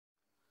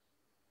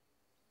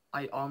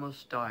I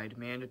almost died.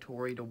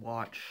 Mandatory to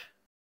watch.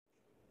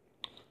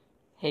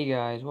 Hey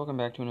guys, welcome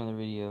back to another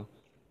video.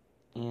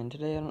 And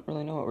today I don't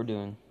really know what we're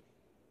doing.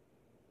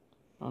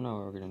 I don't know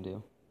what we're gonna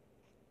do.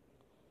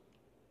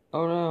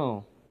 Oh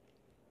no!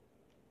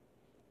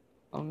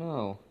 Oh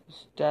no.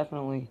 This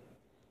definitely...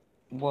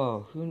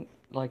 Whoa,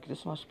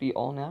 this must be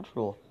all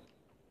natural.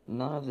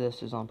 None of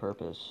this is on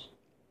purpose.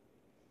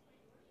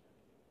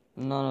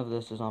 None of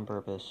this is on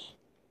purpose.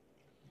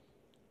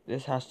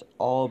 This has to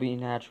all be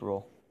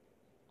natural.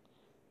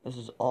 This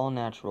is all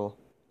natural.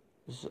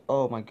 This is...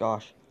 Oh my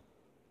gosh.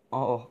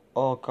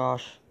 Oh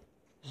gosh.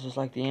 This is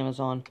like the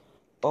Amazon.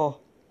 Oh.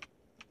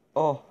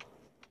 Oh.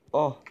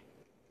 Oh.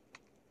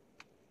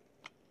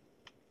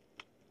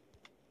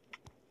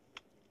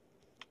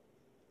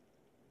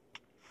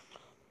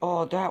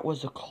 Oh, that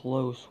was a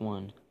close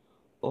one.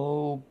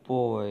 Oh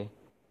boy.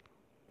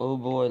 Oh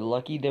boy,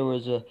 lucky there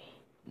was a...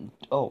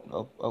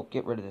 Oh,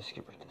 get rid of this,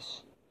 get rid of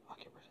this. I'll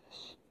get rid of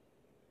this.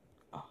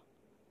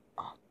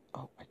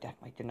 Oh, I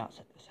definitely did not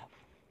set this up.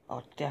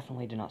 Oh,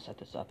 definitely did not set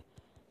this up.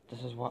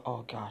 This is what...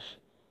 Oh gosh.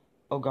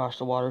 Oh gosh,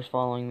 the water's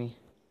following me.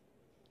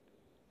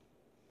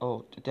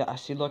 Oh, I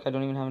see, look, I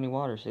don't even have any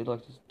water. See,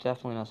 look, it's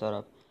definitely not set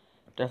up.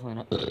 Definitely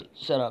not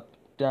set up.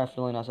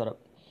 Definitely not set up.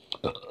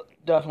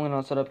 Definitely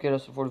not set up. Get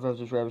us to 45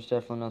 subscribers.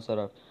 Definitely not set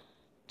up.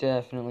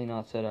 Definitely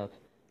not set up.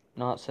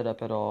 Not set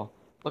up at all.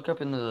 Look up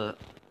into the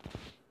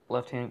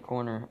left-hand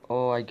corner.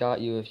 Oh, I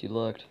got you if you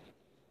looked.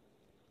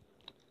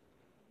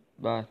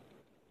 Bye.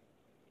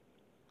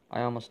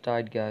 I almost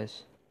died,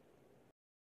 guys.